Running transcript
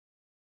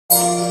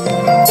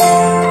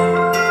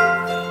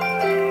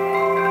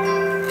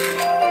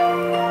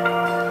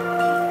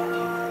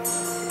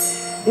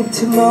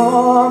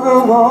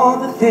tomorrow all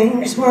the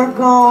things were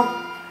gone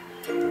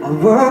I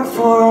worked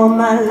for all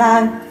my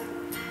life,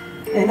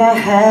 and I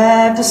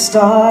had to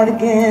start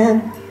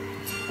again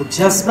with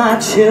just my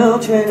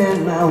children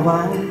and my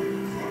wife.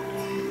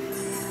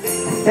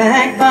 I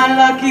thank my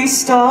lucky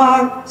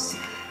stars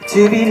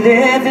to be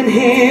living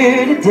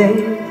here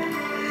today,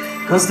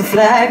 'cause the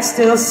flag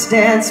still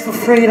stands for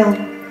freedom,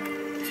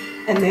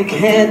 and they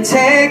can't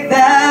take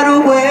that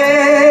away.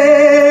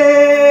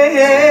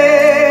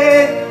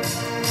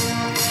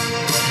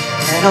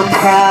 And I'm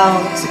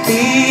proud to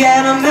be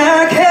an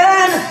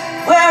American,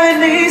 where at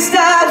least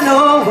I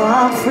know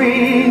I'm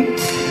free.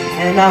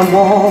 And I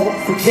won't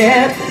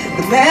forget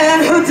the man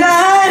who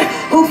died,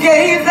 who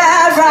gave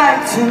that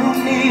right to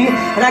me.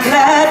 And I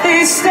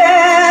gladly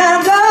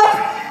stand up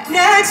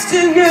next to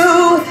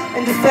you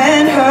and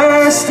defend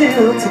her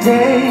still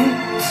today,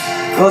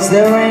 'cause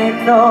there ain't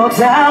no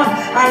doubt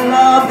I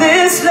love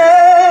this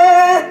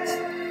land.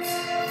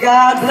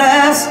 God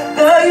bless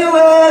the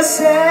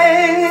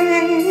USA.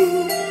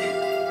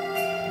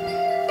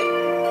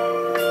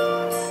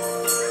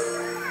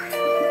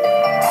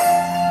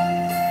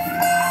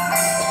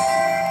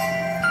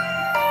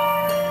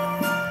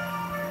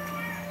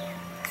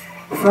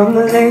 From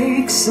the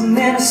lakes of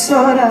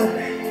Minnesota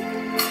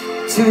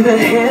to the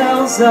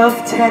hills of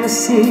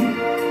Tennessee,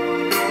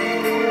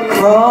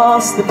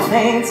 across the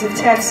plains of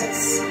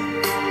Texas,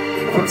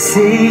 from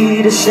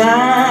sea to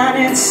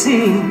shining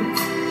sea,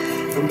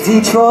 from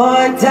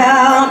Detroit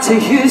down to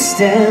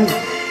Houston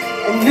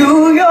and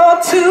New York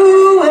to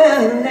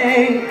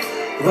LA.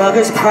 Well,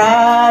 there's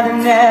pride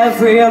in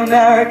every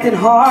American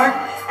heart,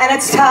 and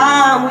it's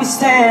time we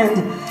stand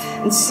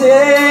and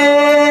say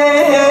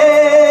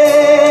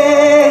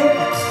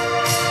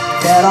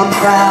that I'm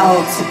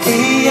proud to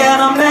be an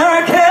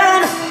American,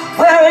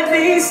 where at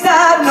least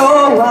I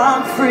know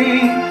I'm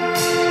free.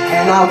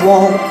 And I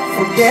won't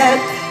forget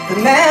the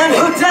man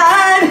who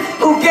died,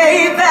 who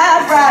gave that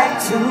right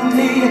to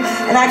me.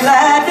 And I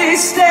gladly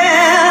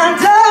stand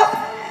up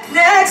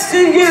next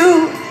to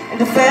you and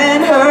defend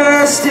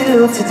her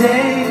still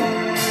today,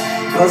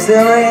 'cause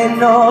there ain't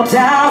no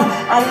doubt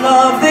I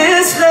love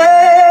this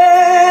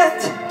land.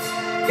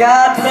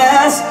 God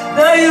bless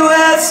the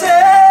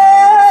USA.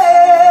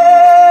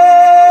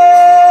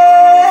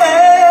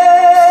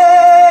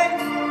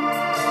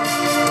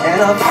 And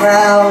I'm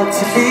proud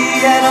to be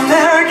an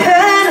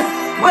American,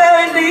 where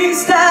at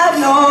least I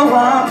know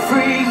I'm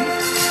free.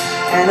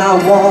 And I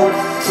won't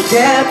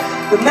forget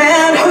the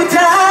man who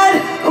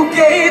died, who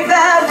gave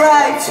that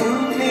right to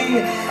me.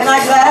 And I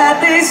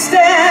gladly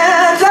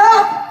stand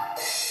up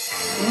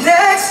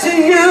next to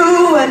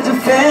you and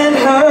defend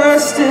her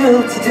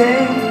still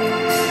today,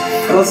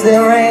 'cause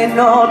there ain't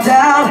no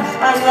doubt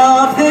I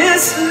love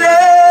this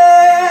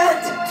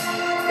land.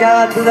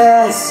 God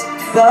bless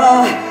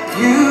the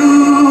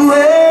USA.